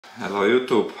Hello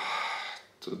YouTube.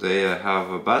 Today I have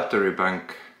a battery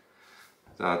bank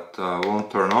that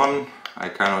won't turn on. I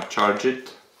cannot charge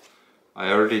it.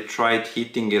 I already tried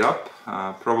heating it up.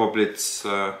 Probably it's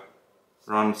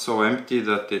run so empty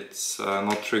that it's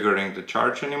not triggering the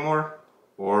charge anymore,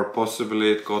 or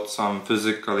possibly it got some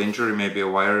physical injury. Maybe a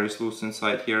wire is loose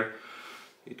inside here.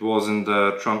 It was in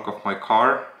the trunk of my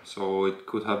car, so it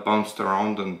could have bounced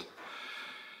around, and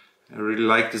I really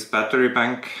like this battery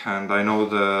bank, and I know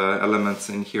the elements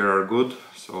in here are good,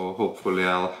 so hopefully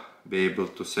I'll be able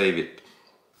to save it.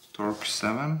 Torque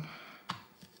 7.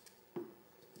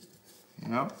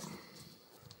 Yep.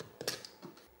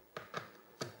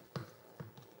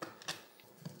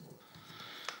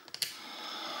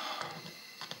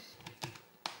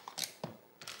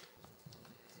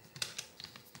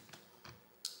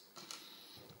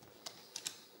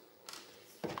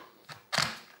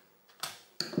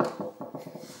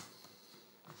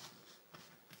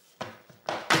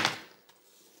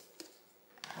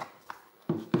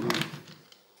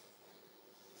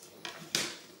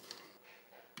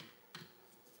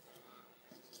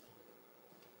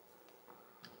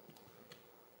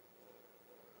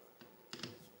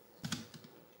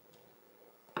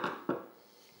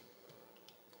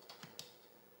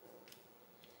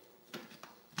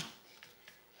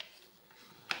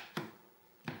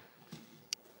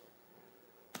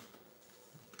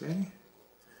 Okay,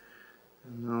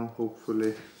 and now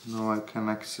hopefully I can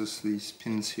access these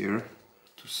pins here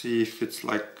to see if it's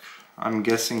like, I'm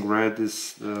guessing red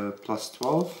is the plus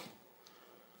 12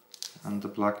 and the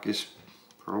black is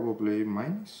probably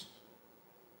minus.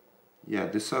 Yeah,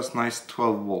 this has nice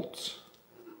 12 volts.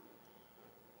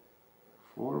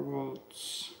 4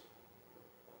 volts,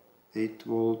 8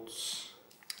 volts.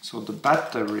 So the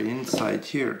battery inside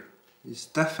here is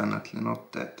definitely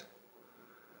not dead.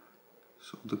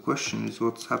 So the question is,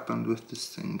 what's happened with this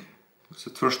thing? Because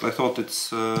at first I thought it's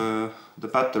the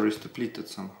battery is depleted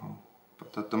somehow,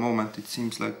 but at the moment it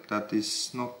seems like that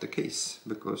is not the case,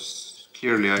 because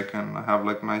clearly I can have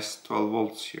like nice 12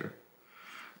 volts here.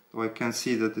 Though I can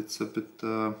see that it's a bit,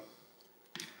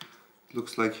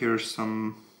 looks like here's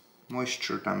some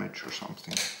moisture damage or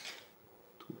something.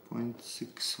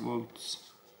 2.6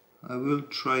 volts. I will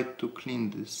try to clean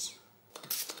this.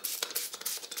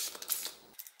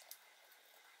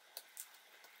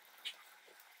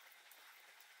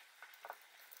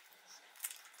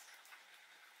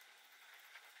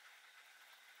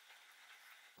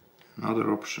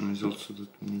 Another option is also that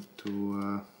we need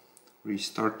to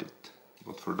restart it,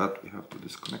 but for that we have to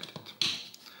disconnect it.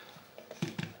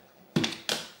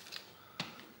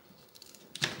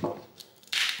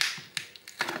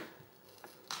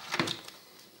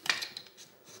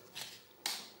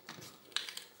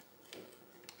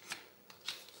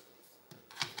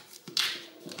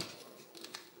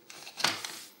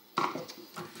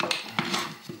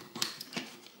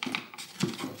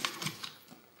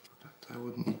 I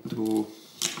would need to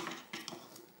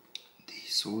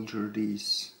desolder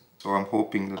these. So I'm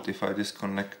hoping that if I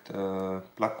disconnect the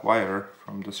black wire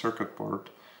from the circuit board,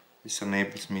 this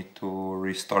enables me to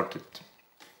restart it.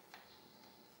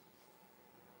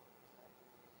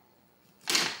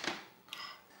 Okay,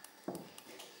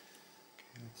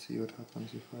 let's see what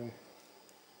happens if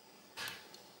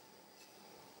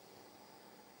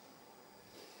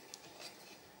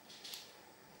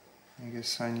I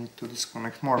guess I need to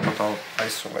disconnect more, but I'll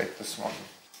isolate this one.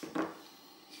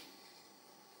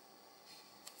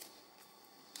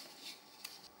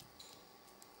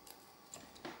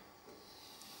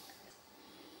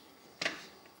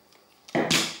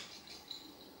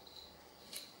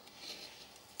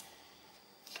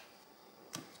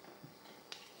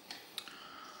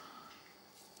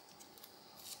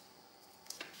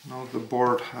 Now the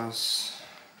board has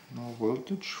no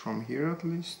voltage from here, at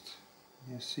least.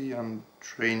 You see, I'm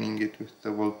draining it with the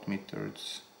voltmeter.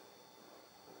 It's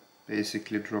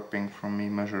basically dropping from me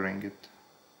measuring it.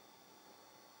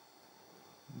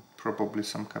 Probably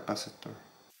some capacitor.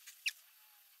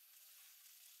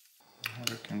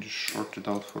 I can just short it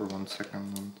out for 1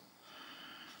 second and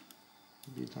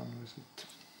be done with it.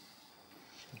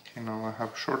 Okay, now I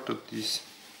have shorted these,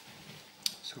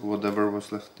 so whatever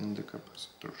was left in the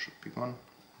capacitor should be gone.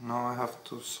 Now I have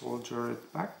to solder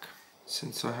it back.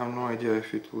 Since I have no idea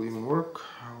if it will even work,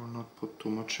 I will not put too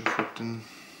much effort in.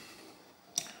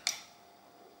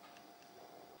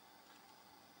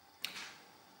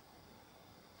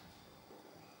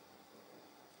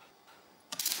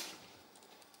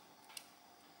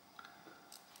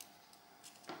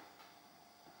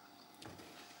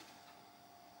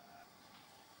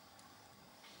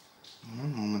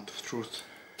 One moment of truth.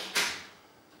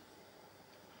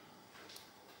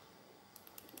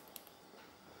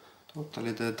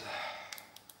 Totally dead.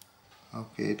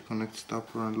 Okay, it connects to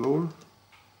upper and lower.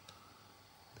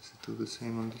 Does it do the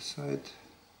same on this side?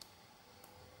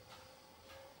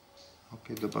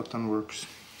 Okay, the button works.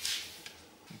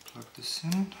 Plug this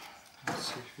in. Let's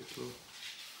see if it will.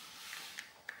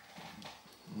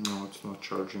 No, it's not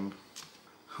charging.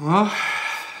 Well,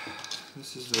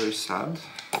 this is very sad.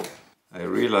 I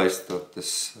realized that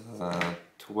this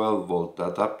 12 volt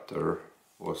adapter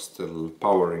was still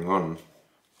powering on.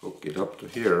 Hook it up to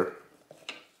here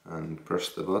and press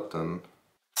the button.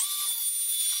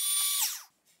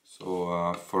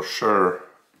 So for sure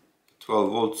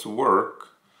 12 volts work,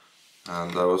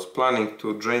 and I was planning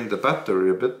to drain the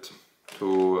battery a bit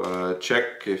to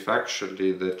check if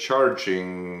actually the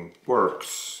charging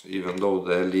works even though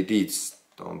the LEDs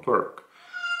don't work.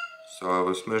 So I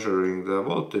was measuring the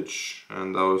voltage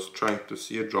and I was trying to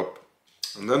see a drop.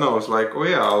 And then I was like, oh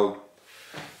yeah, I'll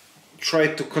try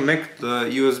to connect the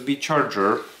USB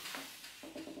charger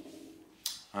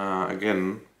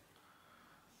again.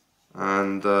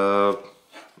 And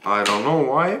I don't know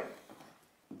why,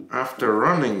 after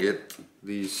running it,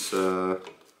 these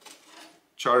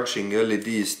charging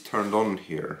LEDs turned on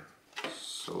here.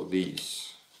 So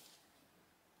these.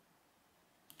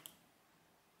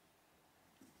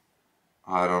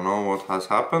 I don't know what has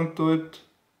happened to it,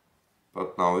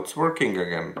 but now it's working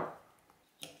again.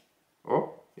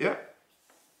 Oh, yeah.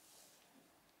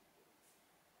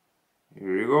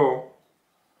 Here you go.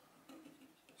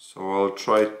 So I'll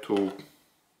try to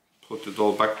put it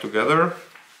all back together.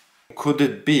 Could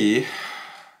it be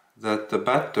that the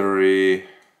battery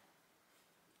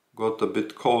got a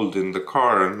bit cold in the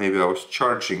car and maybe I was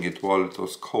charging it while it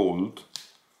was cold,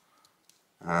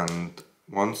 and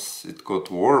once it got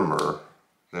warmer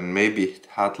then maybe it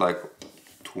had like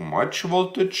too much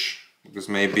voltage, because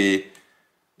maybe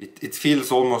it feels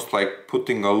almost like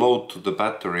putting a load to the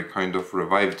battery kind of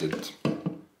revived it.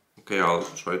 Okay, I'll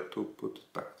try to put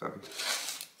it back then.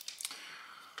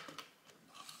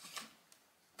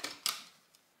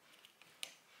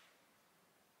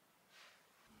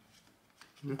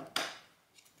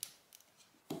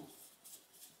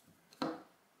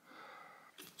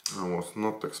 I was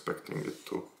not expecting it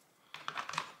to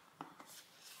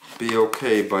be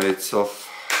okay by itself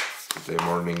today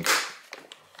morning.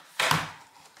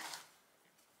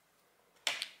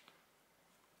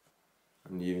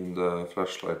 And even the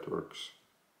flashlight works.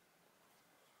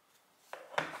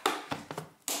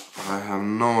 I have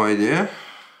no idea.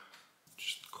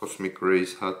 Just cosmic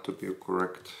rays had to be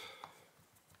correct.